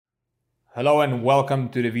Hello and welcome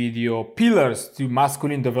to the video Pillars to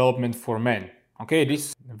Masculine Development for Men. Okay,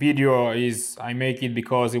 this video I make it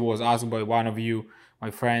because it was asked by one of you, my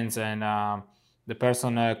friends, and the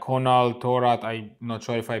person, Konal Torat, I'm not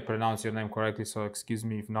sure if I pronounce your name correctly, so excuse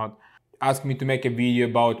me if not, asked me to make a video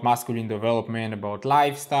about masculine development, about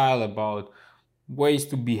lifestyle, about ways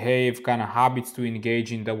to behave, kind of habits to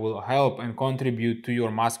engage in that will help and contribute to your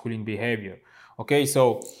masculine behavior. Okay,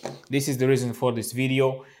 so this is the reason for this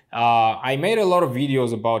video. I made a lot of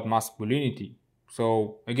videos about masculinity.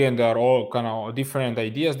 So again, they are all kind of different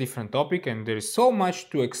ideas, different topic, and there is so much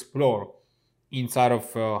to explore inside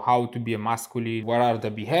of how to be a masculine, what are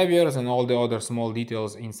the behaviors and all the other small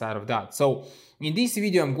details inside of that. So in this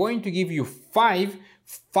video, I'm going to give you five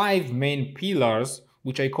main pillars,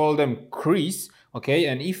 which I call them CRIS, okay?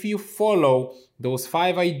 And if you follow those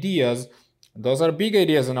 5 ideas, those are big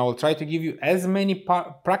ideas, and I will try to give you as many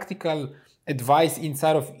practical advice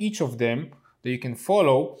inside of each of them that you can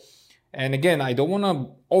follow. And again, I don't want to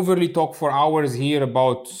overly talk for hours here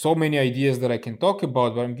about so many ideas that I can talk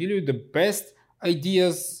about, but I'm giving you the best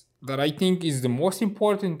ideas that I think is the most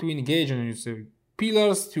important to engage in. It's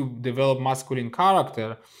pillars to develop masculine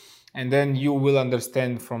character, and then you will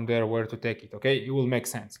understand from there where to take it, okay? It will make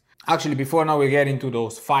sense. Actually, before now we get into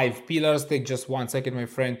those 5 pillars, take just 1 second, my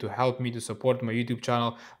friend, to help me to support my YouTube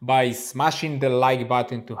channel by smashing the like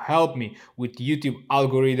button to help me with YouTube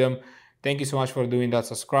algorithm. Thank you so much for doing that.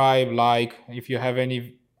 Subscribe, like. If you have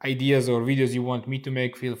any ideas or videos you want me to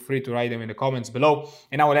make, feel free to write them in the comments below.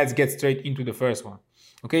 And now let's get straight into the first one.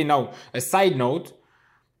 Okay, now a side note,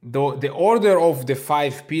 though the order of the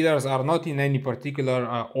 5 pillars are not in any particular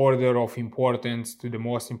order of importance, to the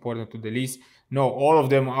most important to the least. No, all of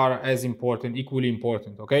them are as important, equally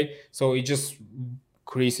important, okay? So it just,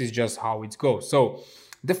 CRIS is just how it goes. So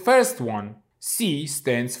the first one, C,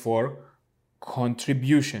 stands for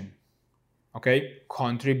contribution, okay?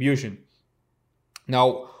 Contribution.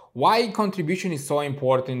 Now, why contribution is so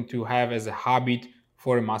important to have as a habit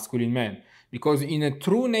for a masculine man? Because in a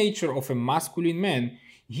true nature of a masculine man,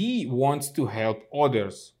 he wants to help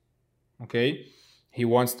others, okay? He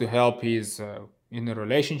wants to help his in a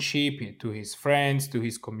relationship, to his friends, to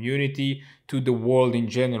his community, to the world in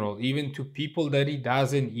general, even to people that he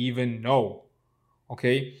doesn't even know,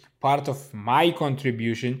 okay? Part of my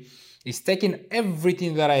contribution is taking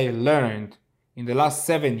everything that I learned in the last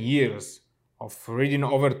 7 years of reading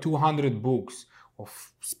over 200 books,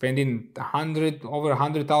 of spending over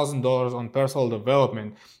 $100,000 on personal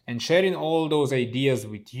development and sharing all those ideas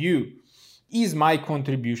with you, is my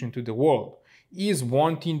contribution to the world. Is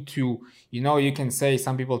wanting to, you can say,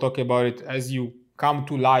 some people talk about it, as you come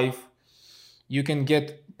to life, you can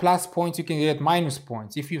get plus points, you can get minus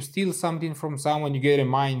points. If you steal something from someone, you get a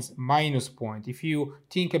minus point. If you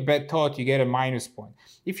think a bad thought, you get a minus point.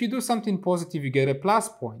 If you do something positive, you get a plus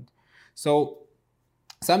point. So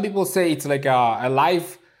some people say it's like a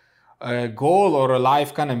life goal or a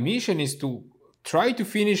life kind of mission is to try to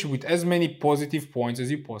finish with as many positive points as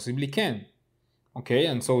you possibly can. Okay,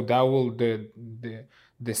 and so that will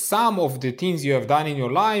the sum of the things you have done in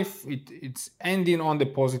your life, it's ending on the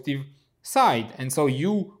positive side. And so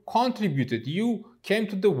you contributed, you came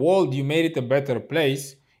to the world, you made it a better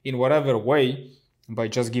place in whatever way, by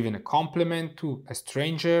just giving a compliment to a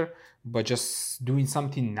stranger, by just doing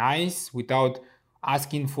something nice without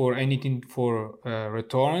asking for anything for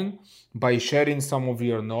return, by sharing some of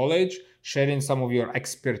your knowledge, sharing some of your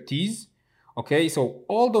expertise. Okay, so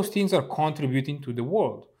all those things are contributing to the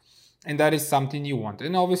world, and that is something you want.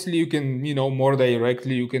 And obviously you can, more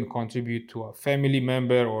directly, you can contribute to a family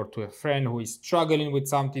member or to a friend who is struggling with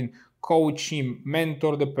something, coach him,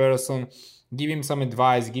 mentor the person, give him some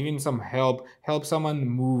advice, give him some help someone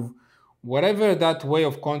move, whatever that way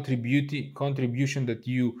of contribution that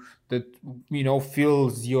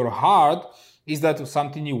fills your heart, is that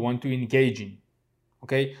something you want to engage in.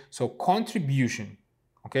 Okay, so contribution,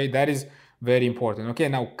 okay, that is very important. Okay,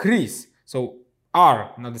 now CRIS, so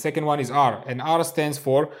R, now the second one is R, and R stands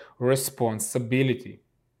for responsibility.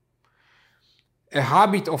 A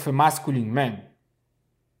habit of a masculine man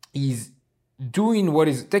is doing what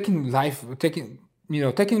is taking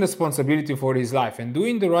responsibility for his life and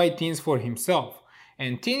doing the right things for himself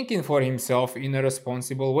and thinking for himself in a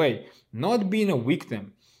responsible way, not being a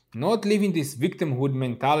victim, not living this victimhood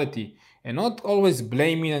mentality, and not always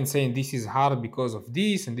blaming and saying this is hard because of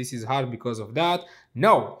this and this is hard because of that.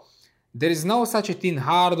 No, there is no such a thing,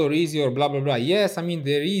 hard or easy or blah blah blah. Yes,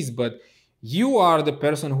 there is, but you are the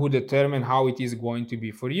person who determines how it is going to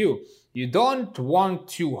be for you. You don't want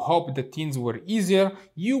to hope that things were easier.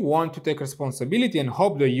 You want to take responsibility and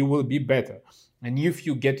hope that you will be better. And if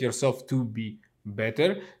you get yourself to be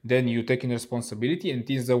better, then you taking responsibility, and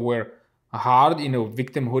things that were hard in a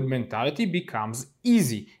victimhood mentality becomes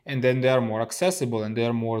easy, and then they are more accessible and they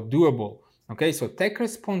are more doable. Okay, so take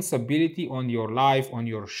responsibility on your life, on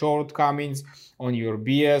your shortcomings, on your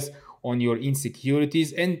BS, on your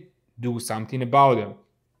insecurities, and do something about them.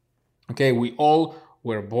 Okay, we all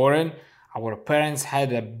were born, our parents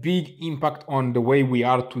had a big impact on the way we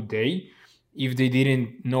are today. If they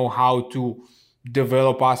didn't know how to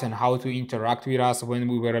develop us and how to interact with us when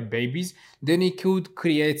we were babies, then it could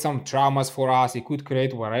create some traumas for us. It could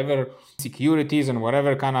create whatever insecurities and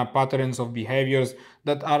whatever kind of patterns of behaviors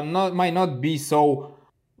that are not might not be so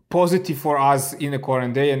positive for us in the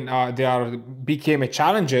current day, and they are became a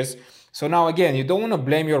challenges. So now again, you don't want to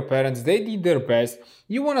blame your parents. They did their best.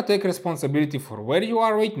 You want to take responsibility for where you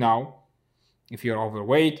are right now. If you're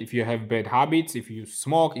overweight, if you have bad habits, if you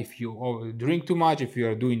smoke, if you drink too much, if you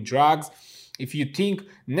are doing drugs, if you think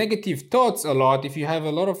negative thoughts a lot, if you have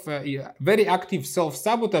a lot of very active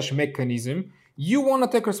self-sabotage mechanism, you want to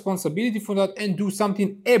take responsibility for that and do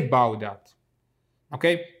something about that.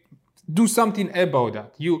 Okay? Do something about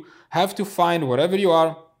that. You have to find wherever you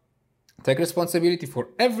are, take responsibility for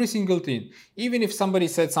every single thing. Even if somebody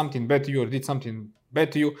said something bad to you or did something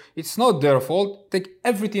bad to you, it's not their fault. Take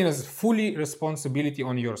everything as fully responsibility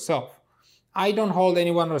on yourself. I don't hold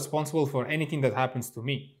anyone responsible for anything that happens to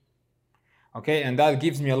me. Okay, and that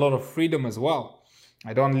gives me a lot of freedom as well.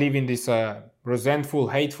 I don't live in this resentful,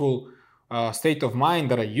 hateful state of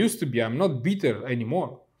mind that I used to be. I'm not bitter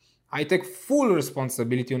anymore. I take full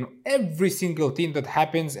responsibility on every single thing that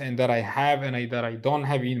happens and that I have and that I don't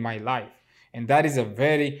have in my life. And that is a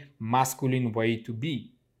very masculine way to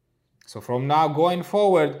be. So from now going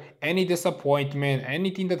forward, any disappointment,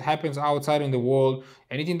 anything that happens outside in the world,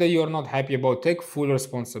 anything that you're not happy about, take full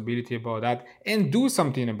responsibility about that and do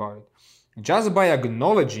something about it. Just by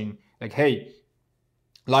acknowledging, like, hey,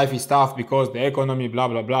 life is tough because the economy, blah,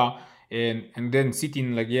 blah, blah, and then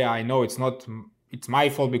sitting like, yeah, I know it's my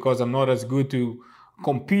fault because I'm not as good to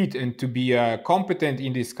compete and to be competent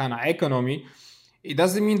in this kind of economy. It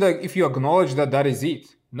doesn't mean that if you acknowledge that, that is it.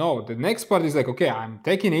 No, the next part is like, okay, I'm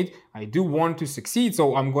taking it. I do want to succeed,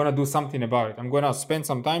 so I'm going to do something about it. I'm going to spend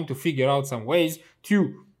some time to figure out some ways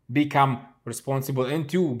to become responsible and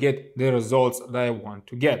to get the results that I want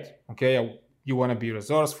to get. Okay, you want to be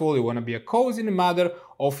resourceful. You want to be a cause in the matter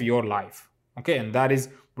of your life. Okay, and that is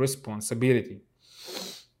responsibility.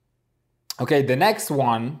 Okay, the next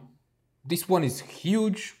one, this one is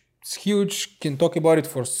huge. It's huge. Can talk about it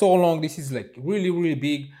for so long. This is like really, really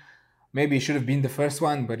big. Maybe it should have been the first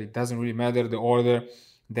one, but it doesn't really matter the order.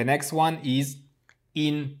 The next one is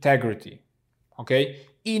integrity. Okay,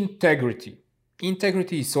 integrity.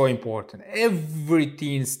 Integrity is so important.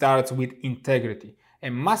 Everything starts with integrity. A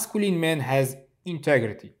masculine man has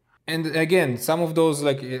integrity. And again, some of those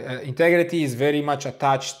like integrity is very much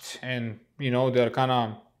attached, and they're kind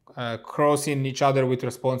of crossing each other with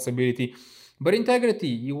responsibility. But integrity,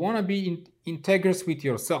 you want to be integrous with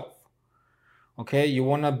yourself. Okay, you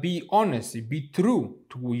want to be honest, be true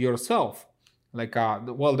to yourself. Like,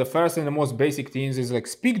 the first and the most basic things is like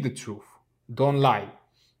speak the truth, don't lie.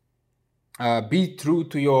 Be true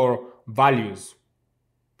to your values.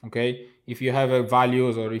 Okay, if you have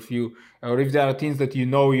values, or if there are things that you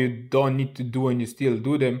don't need to do and you still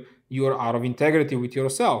do them, you are out of integrity with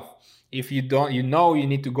yourself. If you don't, you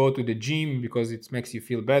need to go to the gym because it makes you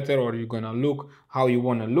feel better, or you're gonna look how you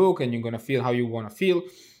want to look and you're gonna feel how you want to feel,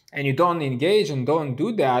 and you don't engage and don't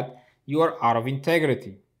do that, you are out of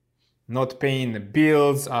integrity. Not paying the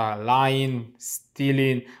bills, lying,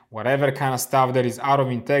 stealing, whatever kind of stuff that is out of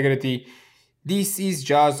integrity, this is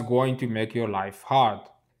just going to make your life hard.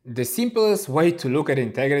 The simplest way to look at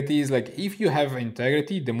integrity is like, if you have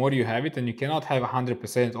integrity, the more you have it, and you cannot have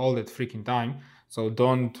 100% all that freaking time. So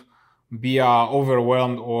don't be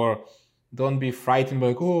overwhelmed, or don't be frightened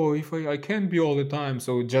like, oh, if I can't be all the time,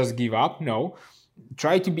 so just give up. No,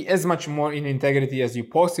 try to be as much more in integrity as you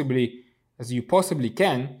possibly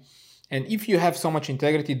can. And if you have so much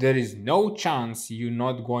integrity, there is no chance you're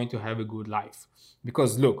not going to have a good life.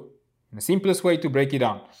 Because look, the simplest way to break it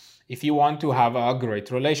down, if you want to have a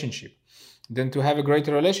great relationship, then to have a great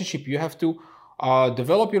relationship, you have to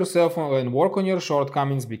develop yourself and work on your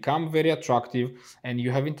shortcomings, become very attractive, and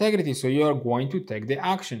you have integrity, so you are going to take the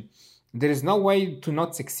action. There is no way to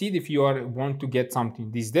not succeed if you want to get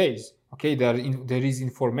something these days. Okay, there is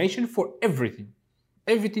information for everything.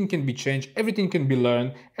 Everything can be changed, everything can be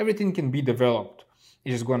learned, everything can be developed.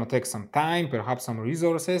 It is going to take some time, perhaps some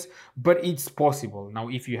resources, but it's possible. Now,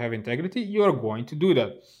 if you have integrity, you are going to do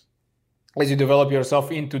that. as you develop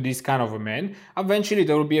yourself into this kind of a man, eventually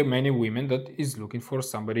there will be many women that is looking for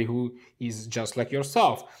somebody who is just like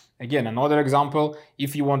yourself. Again, another example,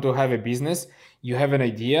 if you want to have a business, you have an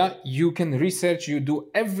idea, you can research, you do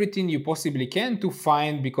everything you possibly can to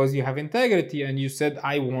find, because you have integrity and you said,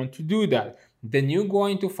 I want to do that. Then you're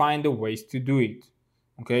going to find the ways to do it.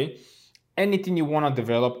 Okay? Anything you want to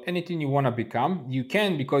develop, anything you want to become, you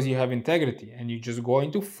can, because you have integrity, and you're just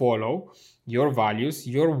going to follow your values,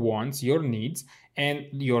 your wants, your needs, and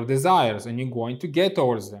your desires, and you're going to get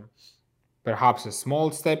towards them. Perhaps a small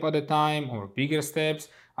step at a time or bigger steps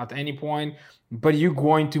at any point, but you're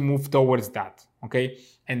going to move towards that. Okay?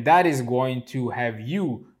 And that is going to have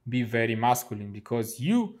you be very masculine, because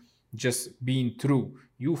you just being true.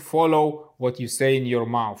 You follow what you say in your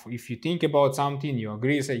mouth. If you think about something, you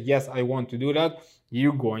agree, say, yes, I want to do that,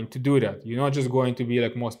 you're going to do that. You're not just going to be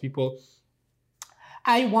like most people.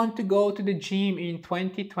 I want to go to the gym in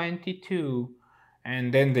 2022.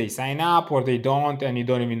 And then they sign up or they don't, and you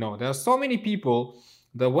don't even know. There are so many people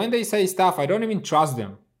that when they say stuff, I don't even trust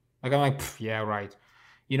them. Like, I'm like, yeah, right.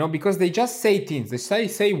 You know, because they just say things. They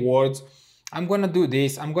say words. I'm going to do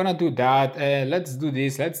this. I'm going to do that. Let's do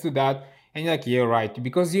this. Let's do that. And you're like, yeah, right.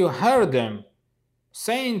 Because you heard them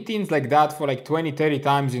saying things like that for like 20, 30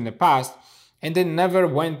 times in the past, and they never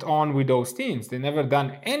went on with those things. They never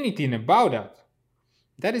done anything about that.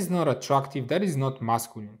 That is not attractive. That is not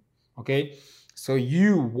masculine. Okay? So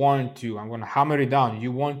you want to, I'm going to hammer it down,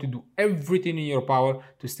 you want to do everything in your power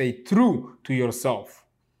to stay true to yourself.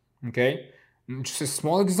 Okay? Just a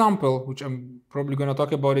small example, which I'm probably going to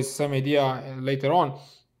talk about is some idea later on.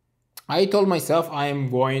 I told myself I am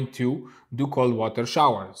going to do cold water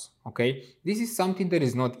showers. Okay? This is something that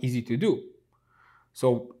is not easy to do.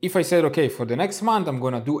 So if I said, okay, for the next month, I'm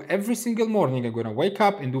going to do every single morning, I'm going to wake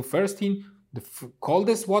up and do first thing, the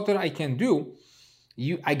coldest water I can do,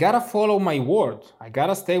 I gotta follow my word. I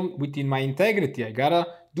gotta stay within my integrity. I gotta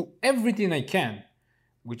do everything I can,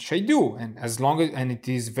 which I do. And and it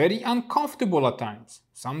is very uncomfortable at times.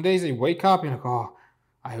 Some days I wake up and like, oh,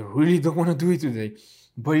 I really don't want to do it today.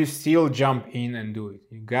 But you still jump in and do it.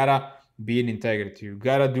 You gotta be in integrity. You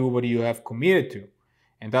gotta do what you have committed to.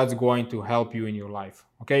 And that's going to help you in your life.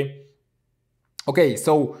 Okay? Okay,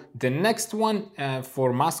 so the next one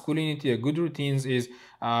for masculinity, good routines is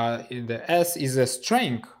the S is a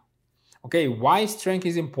strength. Okay, why strength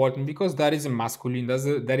is important? Because that is a masculine,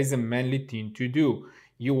 that is a manly thing to do.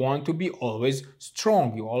 You want to be always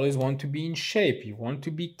strong. You always want to be in shape. You want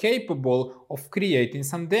to be capable of creating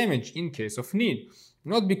some damage in case of need.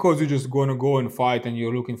 Not because you're just going to go and fight and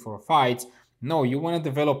you're looking for fights. No, you want to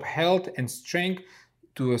develop health and strength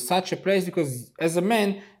to such a place, because as a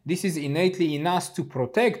man, this is innately in us to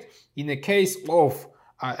protect in a case of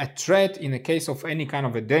a threat, in a case of any kind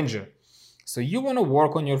of a danger. So you want to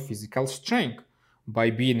work on your physical strength by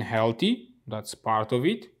being healthy. That's part of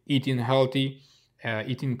it. Eating healthy,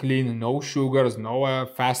 eating clean, no sugars, no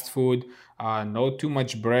fast food, no too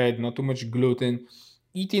much bread, not too much gluten.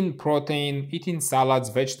 Eating protein, eating salads,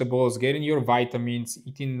 vegetables, getting your vitamins,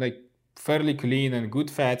 eating like fairly clean and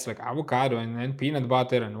good fats like avocado and peanut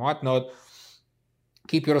butter and whatnot.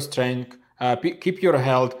 Keep your strength, keep your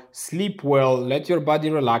health, sleep well, let your body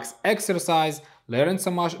relax, exercise, learn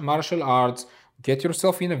some martial arts, get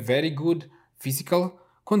yourself in a very good physical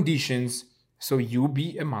conditions so you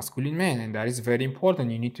be a masculine man. And that is very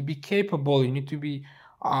important. You need to be capable, you need to be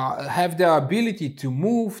have the ability to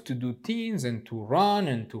move, to do things, and to run,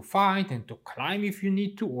 and to fight, and to climb if you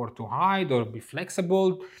need to, or to hide, or be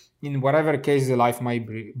flexible in whatever case the life might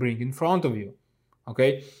bring in front of you.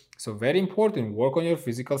 Okay? So very important, work on your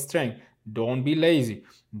physical strength. Don't be lazy.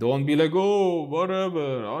 Don't be like, oh,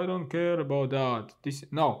 whatever, I don't care about that.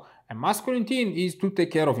 No, a masculine teen is to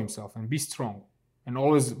take care of himself and be strong and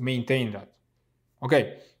always maintain that.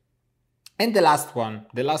 Okay. And the last one,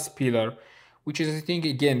 the last pillar, which is, I think,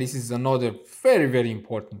 again, this is another very, very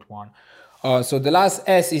important one. So the last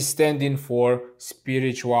S is standing for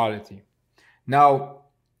spirituality. Now,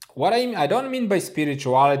 what I don't mean by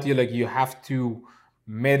spirituality like you have to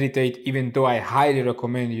meditate, even though I highly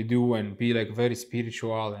recommend you do and be like very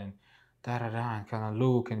spiritual and and kind of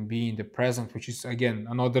look and be in the present, which is again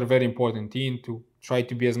another very important thing, to try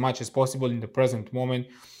to be as much as possible in the present moment.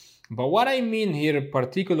 But what I mean here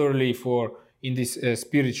particularly for in this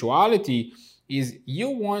spirituality is you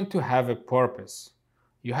want to have a purpose.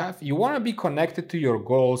 You want to be connected to your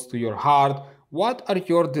goals, to your heart. What are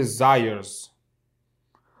your desires?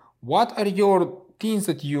 What are your things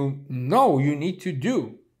that you know you need to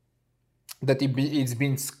do? that it's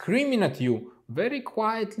been screaming at you very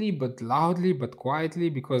quietly but loudly, but quietly,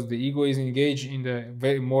 because the ego is engaged in the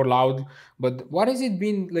very more loud. But what has it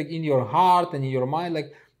been like in your heart and in your mind?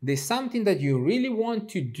 Like there's something that you really want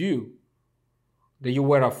to do, that you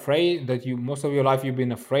were afraid, that you most of your life you've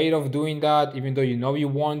been afraid of doing that, even though you know you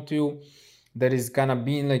want to. That is gonna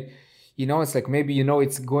be like, you know, it's like maybe you know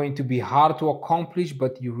it's going to be hard to accomplish,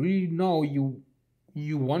 but you really know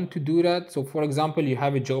you want to do that. So for example, you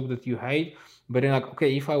have a job that you hate, but then like,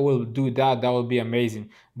 okay, if I will do that, that will be amazing,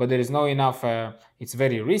 but there is no enough, it's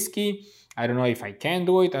very risky, I don't know if I can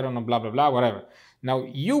do it, I don't know, blah blah blah, whatever. Now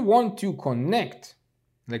you want to connect,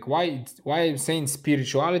 like why I'm saying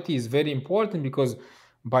spirituality is very important, because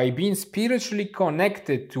by being spiritually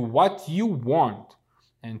connected to what you want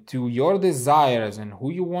and to your desires and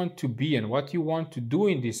who you want to be and what you want to do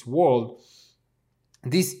in this world,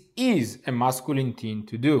 this is a masculine thing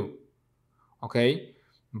to do. Okay,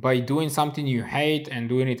 by doing something you hate and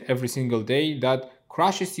doing it every single day, that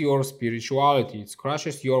crushes your spirituality, it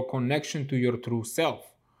crushes your connection to your true self.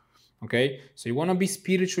 Okay, so you want to be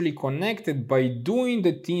spiritually connected by doing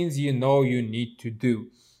the things you know you need to do.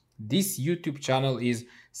 This YouTube channel is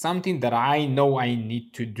something that I know I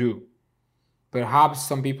need to do. Perhaps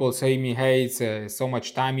some people say me, hey, it's so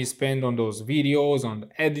much time you spend on those videos, on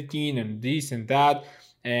editing and this and that,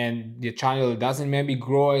 and the channel doesn't maybe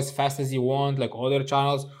grow as fast as you want like other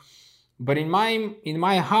channels. But in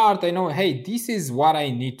my heart, I know, hey, this is what I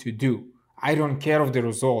need to do. I don't care of the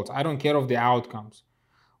results, I don't care of the outcomes.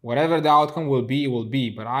 Whatever the outcome will be,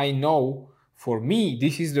 but I know for me,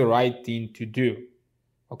 this is the right thing to do.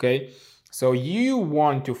 Okay, so you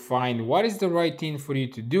want to find what is the right thing for you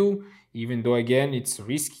to do, even though again it's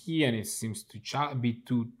risky and it seems to be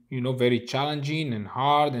too, you know, very challenging and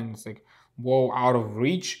hard, and it's like, whoa, out of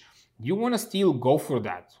reach. You want to still go for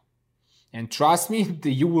that, and trust me,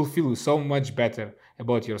 you will feel so much better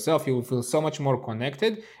about yourself. You will feel so much more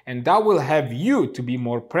connected, and that will have you to be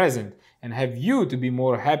more present, and have you to be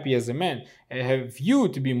more happy as a man, and have you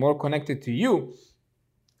to be more connected to you.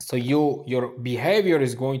 So your behavior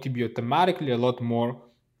is going to be automatically a lot more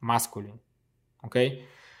masculine. Okay,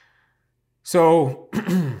 so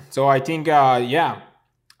so I think yeah,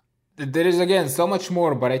 there is again so much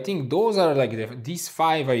more, but I think those are like these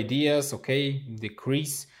 5 ideas. Okay,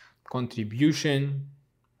 decrease, contribution,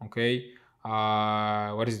 okay,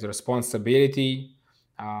 what is the responsibility,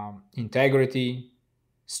 integrity,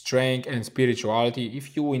 strength, and spirituality.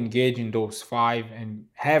 If you engage in those 5 and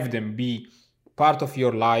have them be part of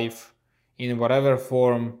your life in whatever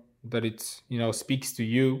form that it, you know, speaks to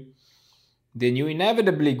you, then you're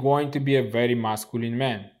inevitably going to be a very masculine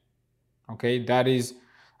man. Okay, that is,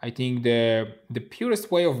 I think, the purest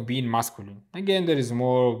way of being masculine. Again,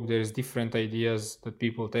 there's different ideas that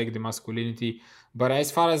people take the masculinity, but as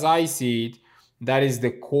far as I see it, that is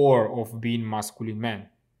the core of being masculine man.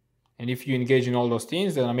 And if you engage in all those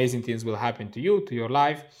things, then amazing things will happen to you, to your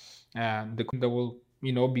life, and that will,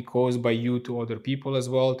 you know, be caused by you to other people as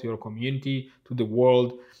well, to your community, to the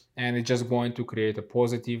world, and it's just going to create a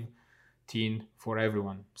positive thing for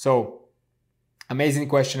everyone. So amazing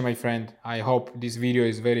question, my friend. I hope this video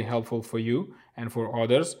is very helpful for you and for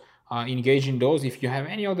others. Engage in those. If you have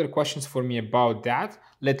any other questions for me about that,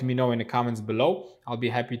 let me know in the comments below. I'll be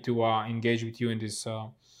happy to engage with you in this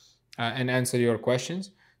and answer your questions.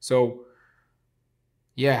 So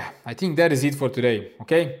yeah, I think that is it for today.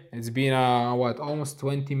 Okay, it's been what, almost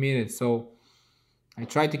 20 minutes, so I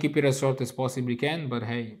try to keep it as short as possibly can, but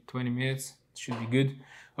hey, 20 minutes should be good.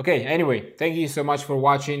 Okay, anyway, thank you so much for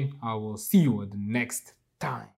watching. I will see you at the next time.